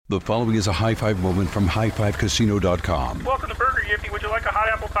The following is a high five moment from highfivecasino.com. Welcome to Burger Yippee. Would you like a hot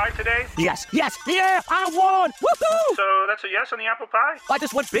apple pie today? Yes, yeah, I won! Woohoo! So that's a yes on the apple pie? I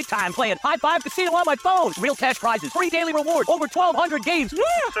just went big time playing High Five Casino on my phone. Real cash prizes, free daily rewards, over 1,200 games. Yeah!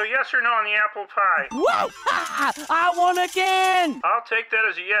 So yes or no on the apple pie? Whoa! I won again! I'll take that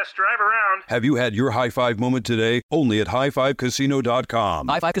as a yes. Drive around. Have you had your high five moment today? Only at highfivecasino.com.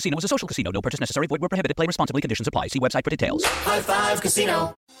 High Five Casino is a social casino. No purchase necessary. Void where prohibited. Play responsibly. Conditions apply. See website for details. High Five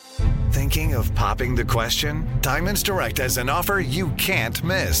Casino. Thinking of popping the question? Diamonds Direct has an offer you can't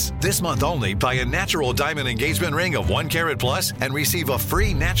miss. This month only, buy a natural diamond engagement ring of 1 carat plus and receive a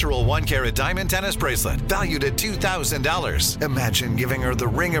free natural 1 carat diamond tennis bracelet valued at $2,000. Imagine giving her the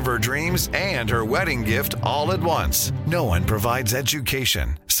ring of her dreams and her wedding gift all at once. No one provides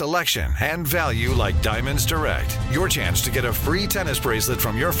education, selection, and value like Diamonds Direct. Your chance to get a free tennis bracelet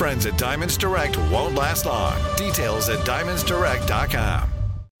from your friends at Diamonds Direct won't last long. Details at diamondsdirect.com.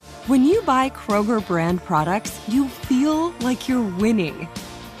 When you buy Kroger brand products, you feel like you're winning.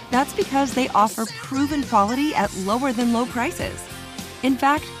 That's because they offer proven quality at lower than low prices. In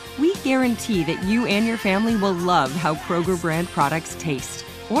fact, we guarantee that you and your family will love how Kroger brand products taste,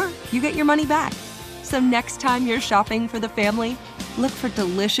 or you get your money back. So next time you're shopping for the family, look for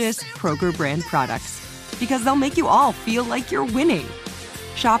delicious Kroger brand products, because they'll make you all feel like you're winning.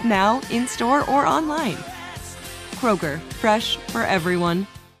 Shop now, in-store, or online. Kroger, fresh for everyone.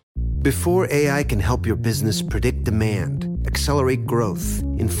 Before AI can help your business predict demand, accelerate growth,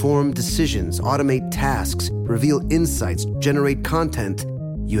 inform decisions, automate tasks, reveal insights, generate content,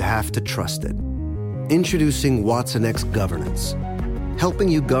 you have to trust it. Introducing watsonx Governance, helping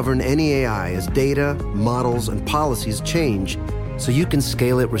you govern any AI as data, models, and policies change so you can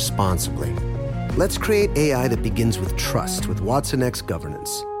scale it responsibly. Let's create AI that begins with trust with watsonx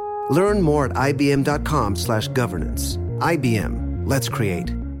Governance. Learn more at ibm.com/governance. IBM. Let's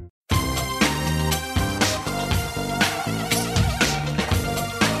create.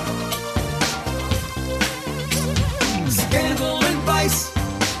 Scandal and vice,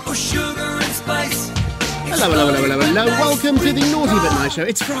 or sugar and spice. Hello. Welcome to the Naughty But Nice Show.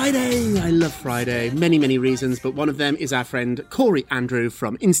 It's Friday. I love Friday. Many reasons, but one of them is our friend Corey Andrew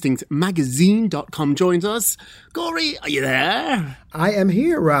from InstinctMagazine.com joins us. Corey, are you there? I am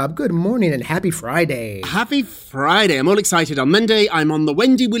here, Rob. Good morning and happy Friday. Happy Friday. I'm all excited. On Monday, I'm on the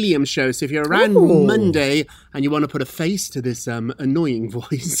Wendy Williams show, so if you're around Monday and you want to put a face to this annoying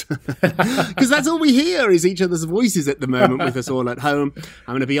voice, because that's all we hear is each other's voices at the moment with us all at home.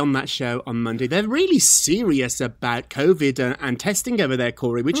 I'm going to be on that show on Monday. They're really serious about COVID and testing over there,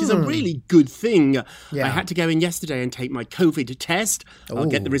 Corey, which is a really good thing. Yeah. I had to go in yesterday and take my COVID test. I'll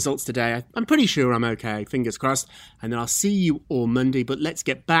get the results today. I'm pretty sure I'm okay. Fingers crossed. And then I'll see you all Monday. But let's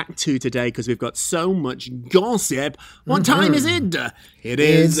get back to today because we've got so much gossip. What time is it? It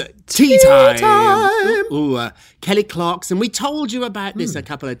is tea time. Kelly Clarkson. We told you about this a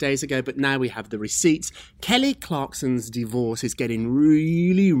couple of days ago, but now we have the receipts. Kelly Clarkson's divorce is getting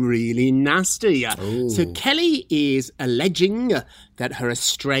really nasty. So Kelly is alleging that her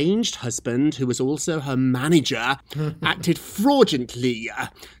estranged husband, who was also her manager, acted fraudulently.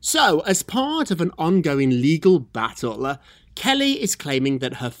 So, as part of an ongoing legal battle, Kelly is claiming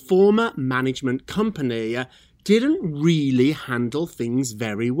that her former management company didn't really handle things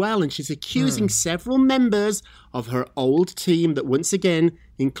very well, and she's accusing several members of her old team that once again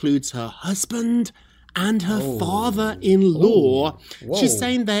includes her husband and her father-in-law. She's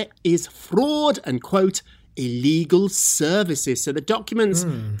saying there is fraud and, quote, illegal services. So the documents,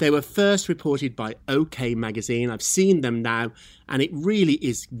 they were first reported by OK Magazine. I've seen them now, and it really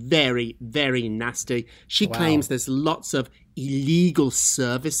is very nasty. She claims there's lots of illegal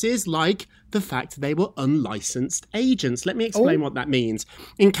services, like the fact they were unlicensed agents. Let me explain what that means.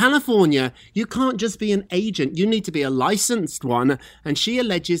 In California, you can't just be an agent. You need to be a licensed one, and she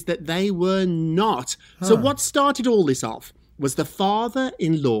alleges that they were not. So what started all this off was the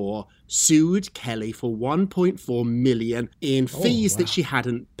father-in-law sued Kelly for $1.4 million in fees that she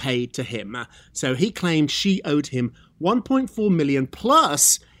hadn't paid to him. So he claimed she owed him $1.4 million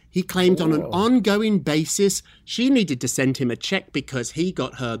plus he claimed on an ongoing basis she needed to send him a check because he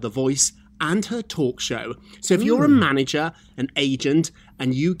got her The Voice and her talk show. So if you're a manager, an agent,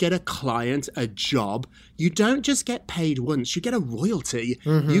 and you get a client, a job, you don't just get paid once, you get a royalty.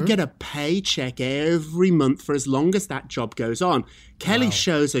 You get a paycheck every month for as long as that job goes on. Kelly's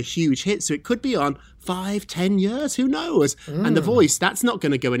show's a huge hit, so it could be on 5-10 years, who knows? And The Voice, that's not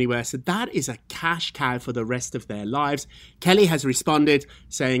going to go anywhere, so that is a cash cow for the rest of their lives. Kelly has responded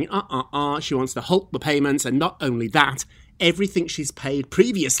saying, she wants to halt the payments, and not only that, everything she's paid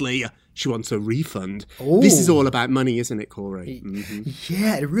previously, she wants a refund. Ooh. This is all about money, isn't it, Corey? Mm-hmm.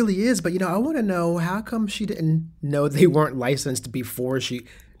 Yeah, it really is. But, I want to know, how come she didn't know they weren't licensed before she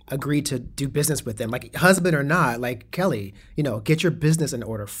agreed to do business with them? Like, husband or not, like, Kelly, get your business in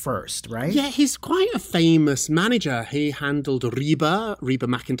order first, right? Yeah, he's quite a famous manager. He handled Reba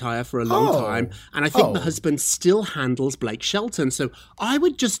McEntire for a long time. And I think the husband still handles Blake Shelton. So I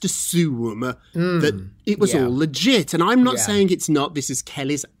would just assume that it was all legit. And I'm not saying it's not. This is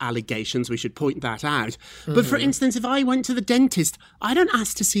Kelly's allegations. We should point that out. But for instance, if I went to the dentist, I don't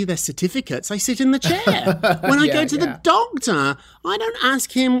ask to see their certificates. I sit in the chair. When I go to the doctor, I don't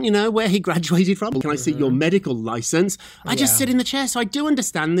ask him, where he graduated from. Can I see your medical license? I just sit in the chair. So I do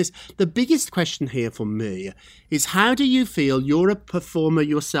understand this. The biggest question here for me is, how do you feel? You're a performer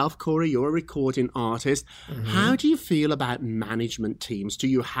yourself, Corey. You're a recording artist. How do you feel about management teams? Do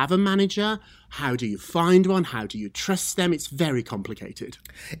you have a manager? How do you find one? How do you trust them? It's very complicated.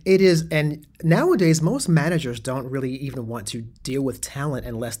 It is. And nowadays, most managers don't really even want to deal with talent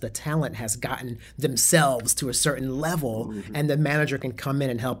unless the talent has gotten themselves to a certain level and the manager can come in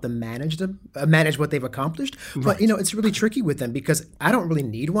and help them manage what they've accomplished. But, it's really tricky with them because I don't really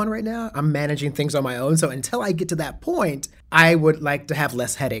need one right now. I'm managing things on my own. So until I get to that point, I would like to have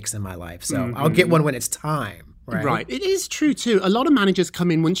less headaches in my life. So I'll get one when it's time. Right. It is true too. A lot of managers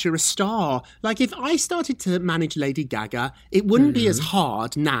come in once you're a star. Like, if I started to manage Lady Gaga, it wouldn't be as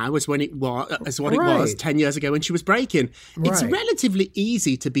hard now as when it was it was 10 years ago when she was breaking. It's relatively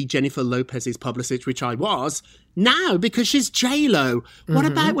easy to be Jennifer Lopez's publicist, which I was, now because she's J-Lo. What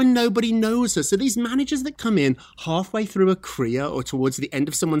about when nobody knows her? So these managers that come in halfway through a career or towards the end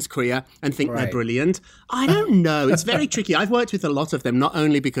of someone's career and think they're brilliant, I don't know. It's very tricky. I've worked with a lot of them, not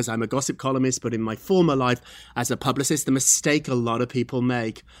only because I'm a gossip columnist, but in my former life as a publicist. The mistake a lot of people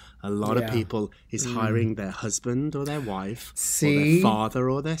make, a lot of people, is hiring their husband or their wife or their father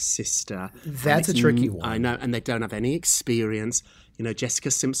or their sister. That's a tricky one. I know, and they don't have any experience. Jessica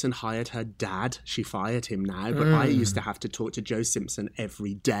Simpson hired her dad. She fired him now, but I used to have to talk to Joe Simpson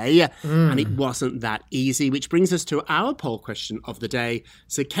every day, and it wasn't that easy, which brings us to our poll question of the day.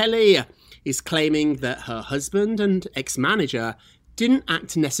 So Kelly is claiming that her husband and ex-manager didn't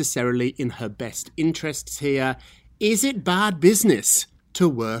act necessarily in her best interests here. Is it bad business to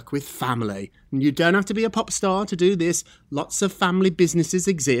work with family? And you don't have to be a pop star to do this. Lots of family businesses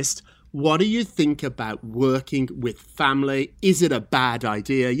exist. What do you think about working with family? Is it a bad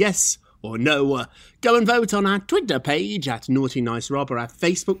idea? Yes or no? Go and vote on our Twitter page at Naughty Nice Rob, or our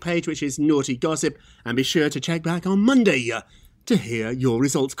Facebook page, which is Naughty Gossip. And be sure to check back on Monday to hear your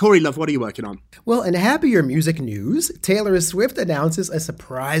results. Corey Love, what are you working on? Well, in happier music news, Taylor Swift announces a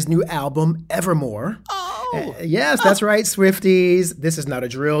surprise new album, Evermore. Yes, that's right, Swifties. This is not a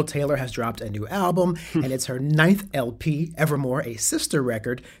drill. Taylor has dropped a new album, and it's her 9th LP, Evermore, a sister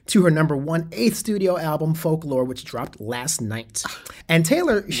record to her number 1 8th studio album, Folklore, which dropped last night. And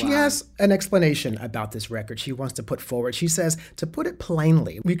Taylor, she has an explanation about this record she wants to put forward. She says, to put it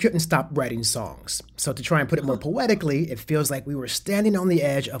plainly, we couldn't stop writing songs. So to try and put it more poetically, it feels like we were standing on the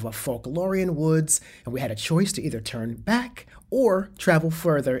edge of a folklorian woods, and we had a choice to either turn back or travel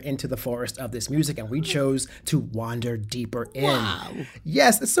further into the forest of this music, and we chose to wander deeper in. Wow.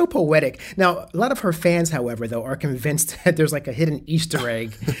 Yes, it's so poetic. Now, a lot of her fans, however, though, are convinced that there's like a hidden Easter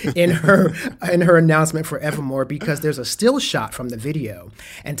egg in her announcement for Evermore, because there's a still shot from the video,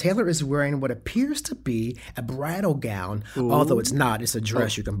 and Taylor is wearing what appears to be a bridal gown, although it's not. It's a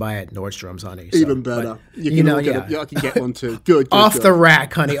dress you can buy at Nordstrom's, honey. So, even better. I can get one too. Good. Off the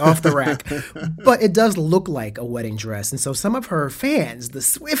rack, honey, off the rack. But it does look like a wedding dress, and so some of her fans, the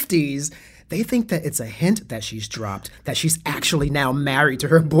Swifties, they think that it's a hint that she's dropped, that she's actually now married to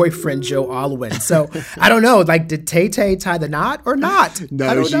her boyfriend, Joe Alwyn. So, I don't know, like, did Tay-Tay tie the knot or not?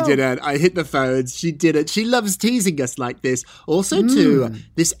 No, she didn't. I hit the phones. She didn't. She loves teasing us like this. Also, too,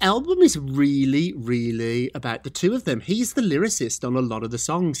 this album is really, really about the two of them. He's the lyricist on a lot of the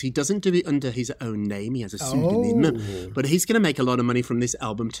songs. He doesn't do it under his own name. He has a pseudonym. But he's going to make a lot of money from this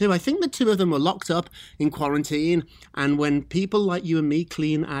album, too. I think the two of them were locked up in quarantine. And when people like you and me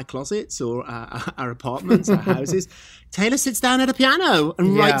clean our closets or our apartments, our houses, Taylor sits down at a piano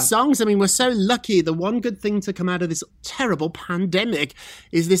and writes songs. I mean, we're so lucky. The one good thing to come out of this terrible pandemic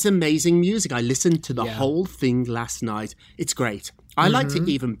is this amazing music. I listened to the whole thing last night. It's great. I liked it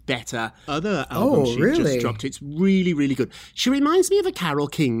even better. Other albums she's really? just dropped. It's really, really good. She reminds me of a Carole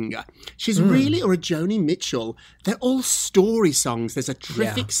King. She's really, or a Joni Mitchell. They're all story songs. There's a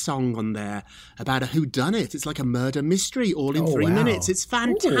terrific song on there about a whodunit. It's like a murder mystery all in 3 minutes. It's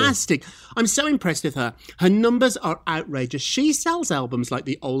fantastic. I'm so impressed with her. Her numbers are outrageous. She sells albums like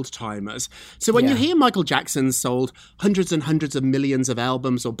the old timers. So when you hear Michael Jackson sold hundreds and hundreds of millions of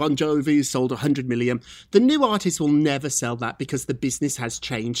albums, or Bon Jovi sold 100 million, the new artist will never sell that because the business has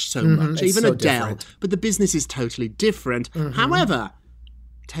changed so much. Even so Adele, different. but the business is totally different. However,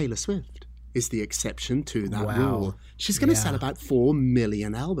 Taylor Swift is the exception to that rule. She's going to sell about 4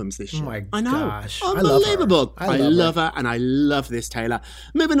 million albums this year. Oh my I know. gosh. Unbelievable. I love her. And I love this, Taylor.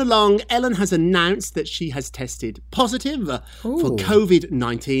 Moving along, Ellen has announced that she has tested positive for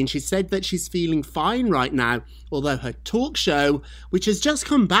COVID-19. She said that she's feeling fine right now, although her talk show, which has just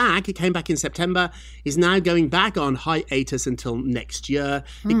come back, it came back in September, is now going back on hiatus until next year.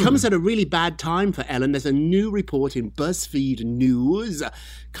 It comes at a really bad time for Ellen. There's a new report in BuzzFeed News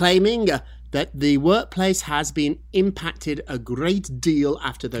claiming that the workplace has been impacted a great deal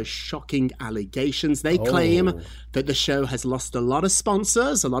after those shocking allegations. They claim that the show has lost a lot of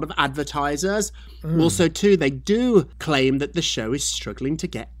sponsors, a lot of advertisers. Also, too, they do claim that the show is struggling to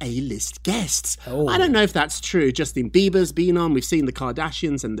get A-list guests. I don't know if that's true. Justin Bieber's been on. We've seen the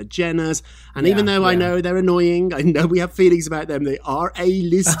Kardashians and the Jenners. And even though I know they're annoying, I know we have feelings about them, they are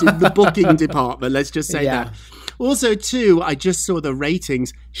A-list in the booking department. Let's just say that. Also, too, I just saw the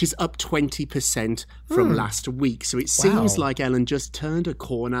ratings. She's up 20% from last week. So it seems like Ellen just turned a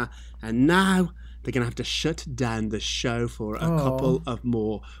corner, and now they're going to have to shut down the show for a couple of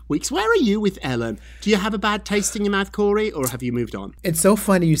more weeks. Where are you with Ellen? Do you have a bad taste in your mouth, Corey, or have you moved on? It's so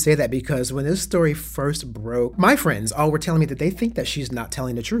funny you say that, because when this story first broke, my friends all were telling me that they think that she's not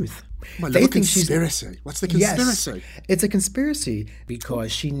telling the truth. Well, they think conspiracy. What's the conspiracy? Yes, it's a conspiracy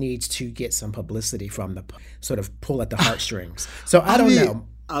because she needs to get some publicity from the sort of pull at the heartstrings. So I don't know.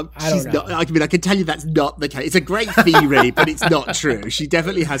 She's not. I mean, I can tell you that's not the case. It's a great theory, but it's not true. She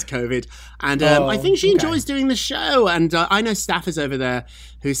definitely has COVID, and I think she enjoys doing the show. And I know staffers over there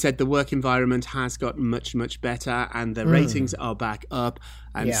who said the work environment has got much, much better, and the ratings are back up.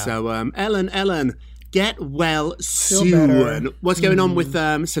 And so, Ellen, get well soon. What's going on with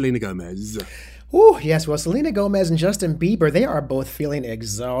Selena Gomez? Oh, yes. Well, Selena Gomez and Justin Bieber, they are both feeling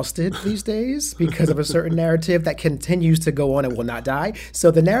exhausted these days because of a certain narrative that continues to go on and will not die.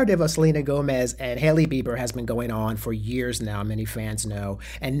 So the narrative of Selena Gomez and Hailey Bieber has been going on for years now, many fans know.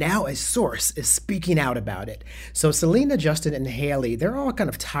 And now a source is speaking out about it. So Selena, Justin, and Hailey, they're all kind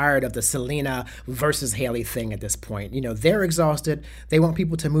of tired of the Selena versus Hailey thing at this point. You know, they're exhausted. They want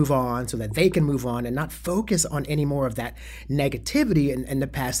people to move on so that they can move on and not focus on any more of that negativity in the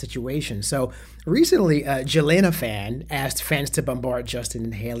past situation. So recently, a Jelena fan asked fans to bombard Justin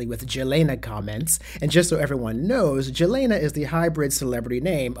and Hailey with Jelena comments. And just so everyone knows, Jelena is the hybrid celebrity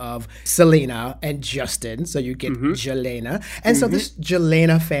name of Selena and Justin. So you get Jelena. And so this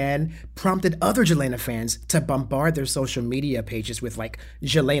Jelena fan prompted other Jelena fans to bombard their social media pages with like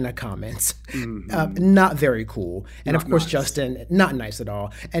Jelena comments. Not very cool. And of course, Justin, not nice at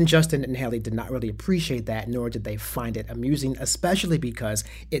all. And Justin and Hailey did not really appreciate that, nor did they find it amusing, especially because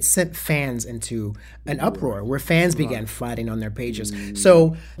it sent fans into an uproar where fans began fighting on their pages.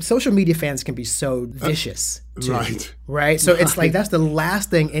 So social media fans can be so vicious. Right? So it's like that's the last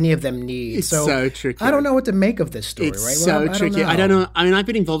thing any of them need. It's so tricky. I don't know what to make of this story, It's right? so Rob? tricky. I don't know. I mean, I've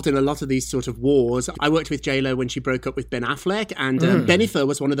been involved in a lot of these sort of wars. I worked with J-Lo when she broke up with Ben Affleck, and Bennifer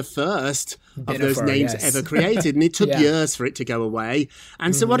was one of the first of those names ever created, and it took years for it to go away.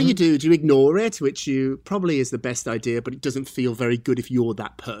 And so what do? Do you ignore it, which you probably is the best idea, but it doesn't feel very good if you're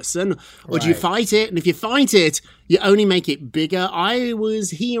that person? Or do you fight it? And if you fight it, you only make it bigger. I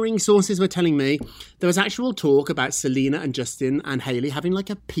was hearing, sources were telling me, there was actual talk about Selena and Justin and Hailey having like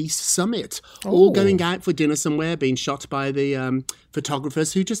a peace summit, all going out for dinner somewhere, being shot by the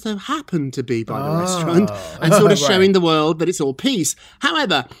photographers who just happened to be by the restaurant, and sort of showing the world that it's all peace.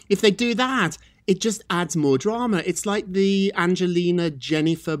 However, if they do that, it just adds more drama. It's like the Angelina,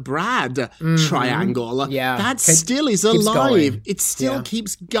 Jennifer, Brad triangle. That still is alive. It still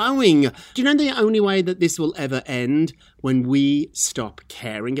keeps going. Do you know the only way that this will ever end? When we stop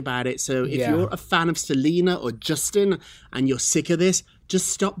caring about it. So if you're a fan of Selena or Justin and you're sick of this, just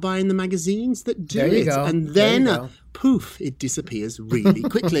stop buying the magazines that do it. And then, poof, it disappears really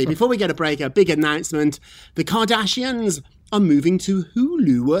quickly. Before we get a break, a big announcement. The Kardashians are moving to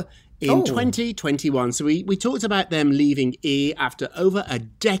Hulu in 2021. So we talked about them leaving E after over a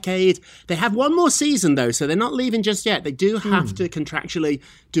decade. They have one more season, though, so they're not leaving just yet. They do have to contractually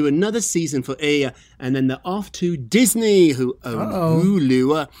do another season for E, and then they're off to Disney, who own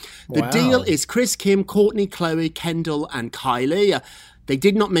Hulu. The deal is Chris, Kim, Courtney, Chloe, Kendall, and Kylie. They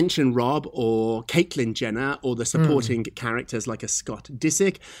did not mention Rob or Caitlyn Jenner or the supporting characters like a Scott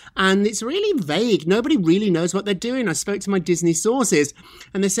Disick. And it's really vague. Nobody really knows what they're doing. I spoke to my Disney sources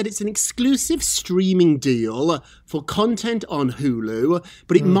and they said it's an exclusive streaming deal for content on Hulu,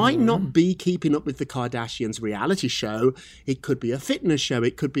 but it might not be keeping up with the Kardashians reality show. It could be a fitness show.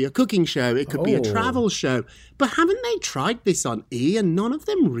 It could be a cooking show. It could be a travel show. But haven't they tried this on E? And none of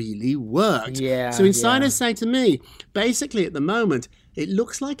them really worked. So insiders say to me, basically at the moment, it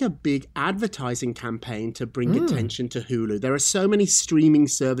looks like a big advertising campaign to bring attention to Hulu. There are so many streaming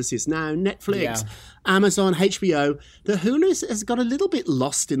services now, Netflix, Amazon, HBO, that Hulu has got a little bit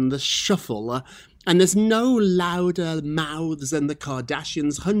lost in the shuffle. And there's no louder mouths than the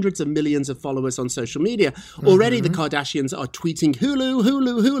Kardashians, hundreds of millions of followers on social media. Already the Kardashians are tweeting Hulu,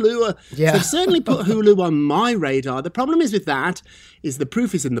 Hulu, Hulu. So they've certainly put Hulu on my radar. The problem is with that is the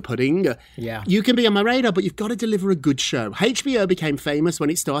proof is in the pudding. You can be on my radar, but you've got to deliver a good show. HBO became famous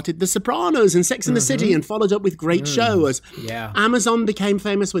when it started The Sopranos and Sex and the City and followed up with great shows. Amazon became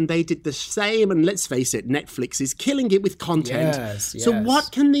famous when they did the same. And let's face it, Netflix is killing it with content. So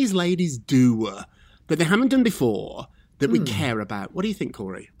what can these ladies do that they haven't done before that we care about? What do you think,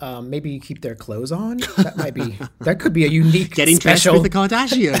 Corey? Maybe you keep their clothes on. That could be a unique Getting dressed with the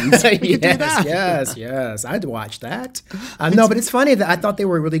Kardashians. Yes. I'd watch that. No, but it's funny that I thought they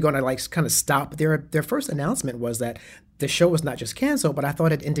were really going to kind of stop. Their first announcement was that the show was not just canceled, but I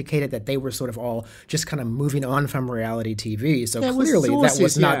thought it indicated that they were sort of all just kind of moving on from reality TV. So clearly that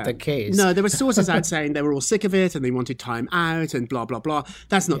was not the case. No, there were sources out saying they were all sick of it and they wanted time out and blah, blah, blah.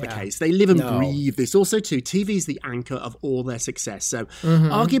 That's not the case. They live and breathe this. Also, too, TV is the anchor of all their success. So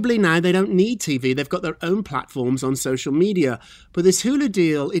arguably now they don't need TV. They've got their own platforms on social media. But this Hulu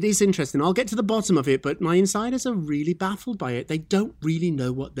deal, it is interesting. I'll get to the bottom of it, but my insiders are really baffled by it. They don't really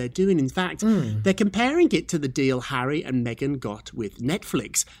know what they're doing. In fact, they're comparing it to the deal Harry and Meghan got with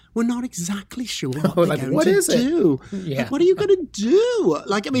Netflix. We're not exactly sure what they're going to do. Like, what are you going to do?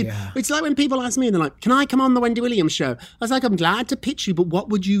 Like, I mean, it's like when people ask me and they're like, can I come on the Wendy Williams show? I was like, I'm glad to pitch you, but what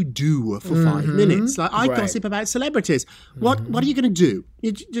would you do for 5 minutes? Like, I gossip about celebrities. What are you going to do?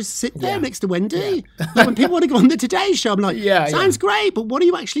 You just sit there next to Wendy? Like, when people want to go on the Today Show, I'm like, sounds great, but what are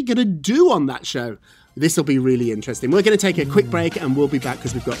you actually going to do on that show? This will be really interesting. We're going to take a quick break and we'll be back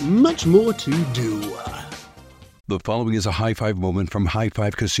because we've got much more to do. The following is a high-five moment from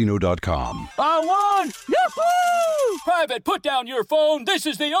highfivecasino.com. I won! Yahoo! Private, put down your phone. This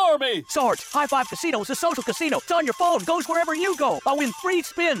is the Army. Sarge, High Five Casino is a social casino. It's on your phone. Goes wherever you go. I win free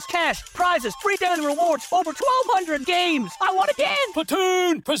spins, cash, prizes, free daily rewards, over 1,200 games. I won again.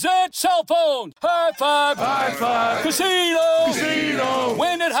 Platoon, present cell phone. High Five. High Five. Casino.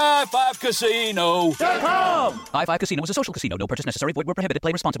 Win at highfivecasino.com. High Five Casino is a social casino. No purchase necessary. Void where prohibited.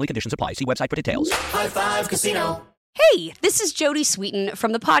 Play responsibly. Conditions apply. See website for details. High Five Casino. Hey, this is Jody Sweeten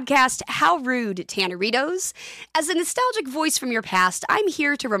from the podcast How Rude, Tanneritos. As a nostalgic voice from your past, I'm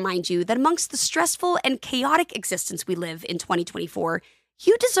here to remind you that amongst the stressful and chaotic existence we live in 2024,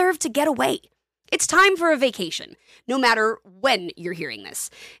 you deserve to get away. It's time for a vacation, no matter when you're hearing this.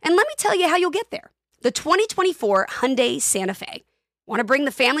 And let me tell you how you'll get there. The 2024 Hyundai Santa Fe. Want to bring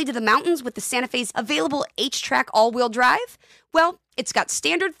the family to the mountains with the Santa Fe's available H-Track all-wheel drive? Well, it's got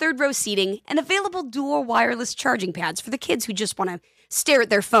standard third-row seating and available dual wireless charging pads for the kids who just want to stare at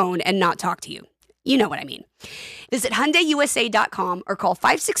their phone and not talk to you. You know what I mean. Visit HyundaiUSA.com or call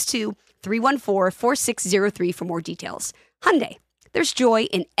 562-314-4603 for more details. Hyundai. There's joy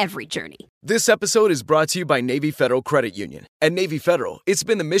in every journey. This episode is brought to you by Navy Federal Credit Union. At Navy Federal, it's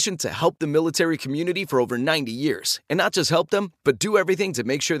been the mission to help the military community for over 90 years. And not just help them, but do everything to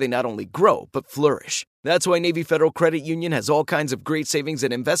make sure they not only grow, but flourish. That's why Navy Federal Credit Union has all kinds of great savings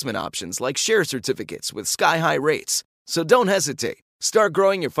and investment options like share certificates with sky-high rates. So don't hesitate. Start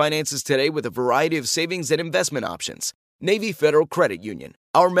growing your finances today with a variety of savings and investment options. Navy Federal Credit Union.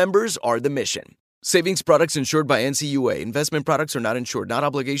 Our members are the mission. Savings products insured by NCUA. Investment products are not insured, not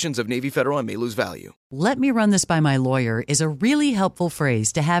obligations of Navy Federal and may lose value. Let me run this by my lawyer is a really helpful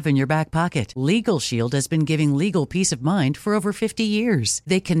phrase to have in your back pocket. Legal Shield has been giving legal peace of mind for over 50 years.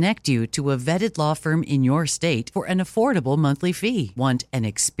 They connect you to a vetted law firm in your state for an affordable monthly fee. Want an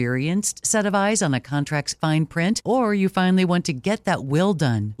experienced set of eyes on a contract's fine print? Or you finally want to get that will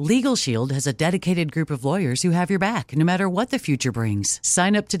done? Legal Shield has a dedicated group of lawyers who have your back, no matter what the future brings.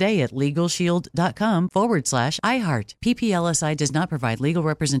 Sign up today at LegalShield.com ppLSI.com/iHeart. PPLSI does not provide legal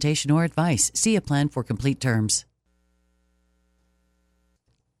representation or advice. See a plan for complete terms.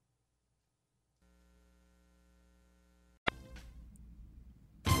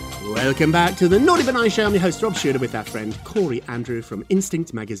 Welcome back to the Naughty But Nice Show. I'm your host, Rob Shooter, with our friend Corey Andrew from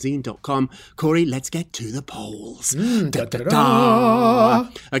InstinctMagazine.com. Corey, let's get to the polls.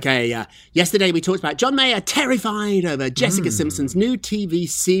 Okay, yesterday we talked about John Mayer terrified over Jessica Simpson's new TV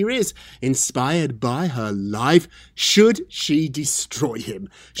series inspired by her life. Should she destroy him?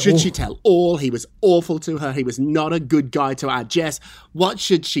 Should she tell all he was awful to her? He was not a good guy to our Jess. What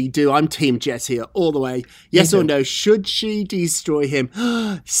should she do? I'm Team Jess here all the way. Yes or no? Should she destroy him?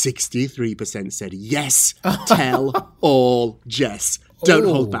 63% said yes. Tell all Jess. Don't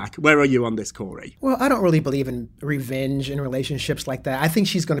hold back. Where are you on this, Corey? Well, I don't really believe in revenge in relationships like that. I think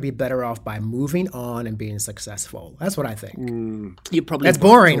she's going to be better off by moving on and being successful. That's what I think. You're probably That's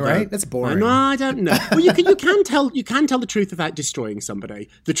boring, right? That's boring. No, I don't know. Well, you can tell the truth without destroying somebody.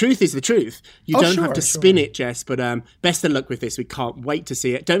 The truth is the truth. You don't have to spin it, Jess. But best of luck with this. We can't wait to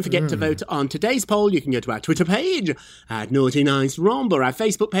see it. Don't forget to vote on today's poll. You can go to our Twitter page at Naughty Nice Romp, or our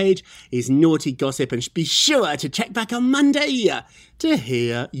Facebook page is Naughty Gossip, and be sure to check back on Monday to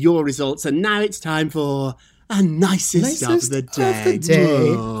hear your results. And now it's time for a nicest of the day.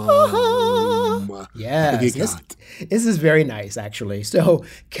 Yes, this is very nice, actually. So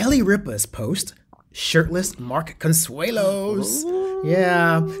Kelly Ripa's post, shirtless Mark Consuelos.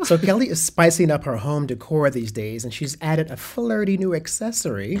 Yeah, so Kelly is spicing up her home decor these days, and she's added a flirty new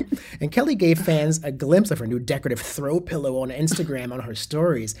accessory. And Kelly gave fans a glimpse of her new decorative throw pillow on Instagram on her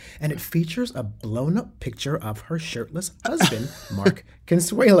stories, and it features a blown-up picture of her shirtless husband, Mark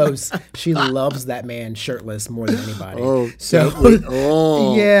Consuelos. She loves that man shirtless more than anybody. Yeah,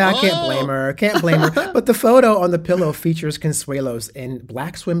 I can't blame her. But the photo on the pillow features Consuelos in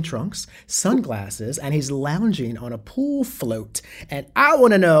black swim trunks, sunglasses, and he's lounging on a pool float. And I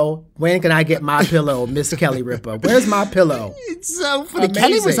want to know, when can I get my pillow, Miss Kelly Ripa? Where's my pillow? It's so funny. Amazing.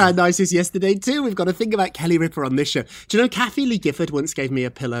 Kelly was our nicest yesterday too. We've got to think about Kelly Ripa on this show. Do you know Kathy Lee Gifford once gave me a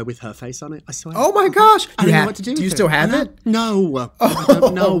pillow with her face on it? I swear. Oh my gosh. I didn't know what to do with it. Do you still have it? No. I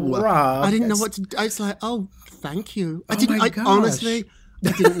don't know. Rob, I didn't know what to do. I was like, oh, thank you. Honestly,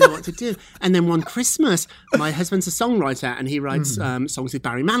 I didn't know what to do. And then one Christmas, my husband's a songwriter, and he writes songs with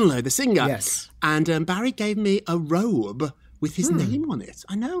Barry Manilow, the singer. Yes. And Barry gave me a robe with his name on it.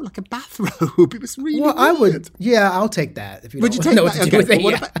 I know, like a bathrobe. It was really weird. I'll take that. If you Would don't you take know what to do with it.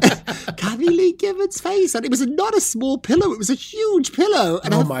 What about Kathy Lee Gifford's face? And it was not a small pillow. It was a huge pillow.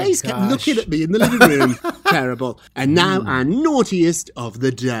 And her face kept looking at me in the living room. Terrible. And now our naughtiest of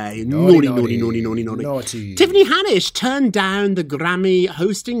the day. Naughty. Tiffany Haddish turned down the Grammy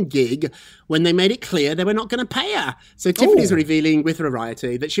hosting gig when they made it clear they were not going to pay her. So Tiffany's revealing with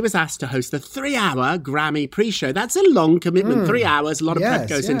Variety that she was asked to host a 3-hour Grammy pre-show. That's a long commitment. 3 hours, a lot of prep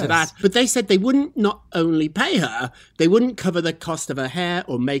goes into that. But they said they wouldn't not only pay her, they wouldn't cover the cost of her hair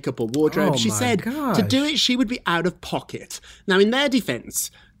or makeup or wardrobe. She said to do it, she would be out of pocket. Now, in their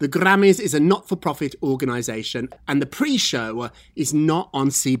defense, the Grammys is a not-for-profit organisation, and the pre-show is not on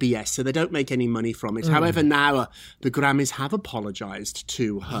CBS, so they don't make any money from it. However, now the Grammys have apologised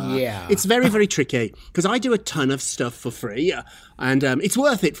to her. Yeah. It's very, very tricky, because I do a ton of stuff for free, and it's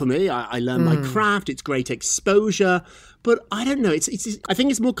worth it for me. I learn my craft. It's great exposure. But I don't know. I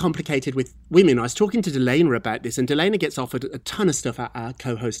think it's more complicated with women. I was talking to Delana about this, and Delana gets offered a ton of stuff at our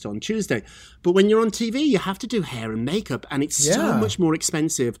co-host on Tuesday. But when you're on TV, you have to do hair and makeup, and it's so much more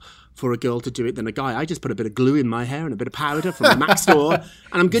expensive for a girl to do it than a guy. I just put a bit of glue in my hair and a bit of powder from the Mac store, and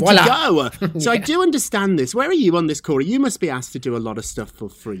I'm good to go. So I do understand this. Where are you on this, Corey? You must be asked to do a lot of stuff for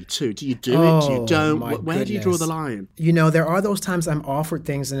free too. Do you do it? Do you don't? Where do you draw the line? You know, there are those times I'm offered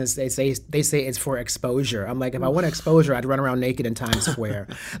things, and they say it's for exposure. I'm like, if I want exposure, I'd run around naked in Times Square.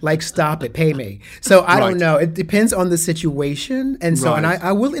 Like, stop it, pay me. So I don't know. It depends on the situation, and so and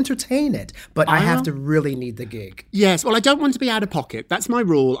I will entertain it, but I have to really need the gig. Yes. Well, I don't want to be out of pocket. That's my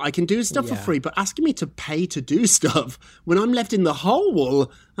rule. I can do stuff for free, but asking me to pay to do stuff when I'm left in the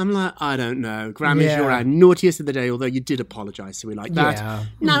hole, I'm like, I don't know. Grammys, you're our naughtiest of the day, although you did apologise, so we like that. Yeah.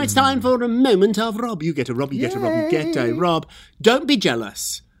 Now it's time for a moment of Rob. You get a Rob, you get a Rob, you get a Rob. Don't be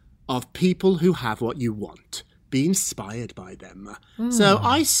jealous of people who have what you want. Be inspired by them. So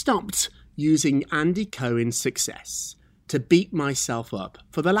I stopped using Andy Cohen's success to beat myself up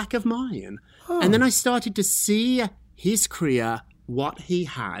for the lack of mine. And then I started to see his career, what he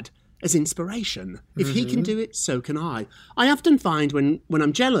had, as inspiration. If he can do it, so can I. I often find when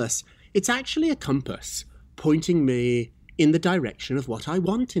I'm jealous, it's actually a compass pointing me in the direction of what I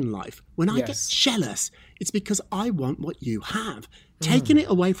want in life. When I get jealous, it's because I want what you have. Taking it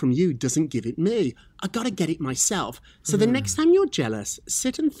away from you doesn't give it me. I got to get it myself. So the next time you're jealous,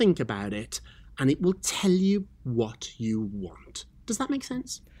 sit and think about it, and it will tell you what you want. Does that make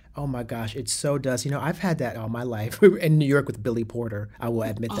sense? Oh my gosh, it so does. You know, I've had that all my life. We were in New York with Billy Porter. I will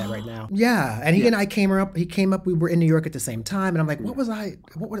admit that right now. Yeah, and he and I came up. He came up. We were in New York at the same time, and I'm like, what was I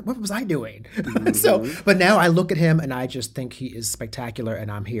doing? So, but now I look at him and I just think he is spectacular, and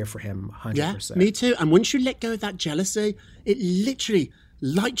I'm here for him 100%. Yeah, me too. And once you let go of that jealousy, it literally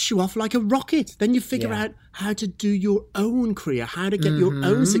lights you off like a rocket. Then you figure out how to do your own career, how to get your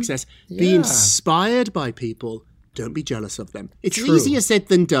own success. Be inspired by people. Don't be jealous of them. It's easier said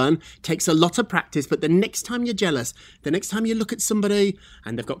than done. Takes a lot of practice, but the next time you're jealous, the next time you look at somebody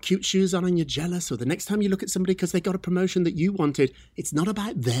and they've got cute shoes on and you're jealous, or the next time you look at somebody because they got a promotion that you wanted, it's not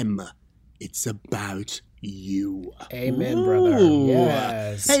about them. It's about you. Amen, brother.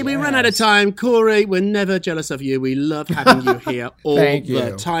 Yes. Hey, we ran out of time. Corey, we're never jealous of you. We love having you here all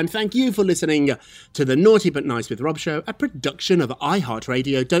the time. Thank you for listening to the Naughty But Nice with Rob show, a production of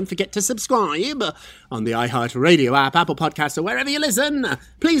iHeartRadio. Don't forget to subscribe on the iHeartRadio app, Apple Podcasts, or wherever you listen.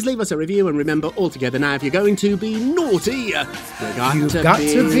 Please leave us a review, and remember, all together now, if you're going to be naughty, you've got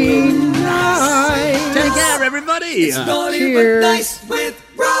to be nice. Take care, everybody. It's Naughty But Nice with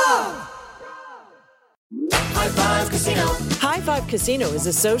Rob. High Five Casino. High Five Casino is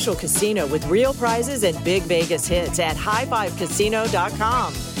a social casino with real prizes and big Vegas hits at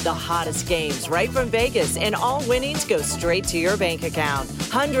highfivecasino.com. The hottest games right from Vegas, and all winnings go straight to your bank account.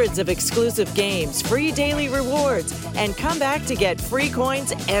 Hundreds of exclusive games, free daily rewards, and come back to get free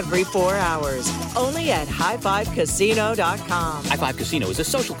coins every 4 hours. Only at highfivecasino.com. High Five Casino is a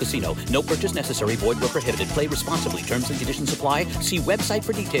social casino. No purchase necessary. Void where prohibited. Play responsibly. Terms and conditions apply. See website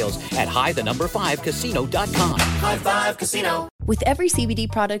for details at high5casino.com. High Five Casino. With every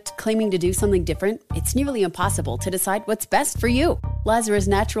CBD product claiming to do something different, it's nearly impossible to decide what's best for you. Lazarus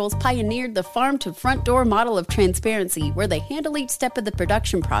Naturals pioneered the farm-to-front-door model of transparency, where they handle each step of the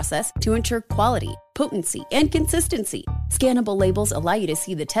production process to ensure quality, potency, and consistency. Scannable labels allow you to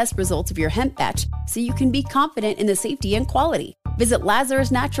see the test results of your hemp batch, so you can be confident in the safety and quality. Visit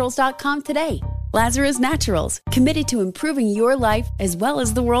LazarusNaturals.com today. Lazarus Naturals, committed to improving your life as well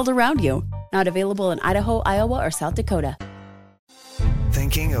as the world around you. Not available in Idaho, Iowa, or South Dakota.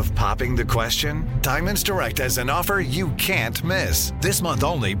 Thinking of popping the question? Diamonds Direct has an offer you can't miss. This month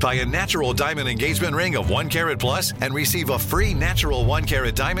only, buy a natural diamond engagement ring of 1 carat plus and receive a free natural 1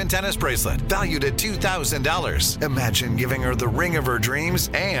 carat diamond tennis bracelet valued at $2,000. Imagine giving her the ring of her dreams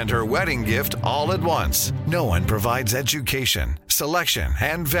and her wedding gift all at once. No one provides education, selection,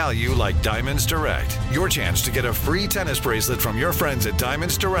 and value like Diamonds Direct. Your chance to get a free tennis bracelet from your friends at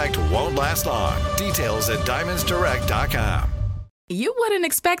Diamonds Direct won't last long. Details at diamondsdirect.com. You wouldn't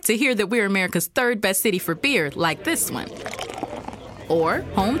expect to hear that we're America's third best city for beer like this one. Or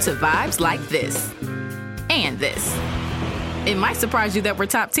home to vibes like this. And this. It might surprise you that we're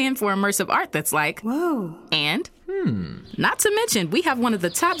top 10 for immersive art that's like, whoa. And, not to mention, we have one of the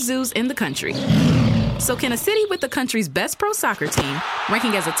top zoos in the country. So can a city with the country's best pro soccer team,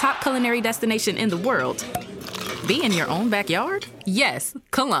 ranking as a top culinary destination in the world, be in your own backyard? Yes,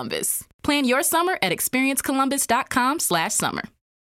 Columbus. Plan your summer at experiencecolumbus.com/summer.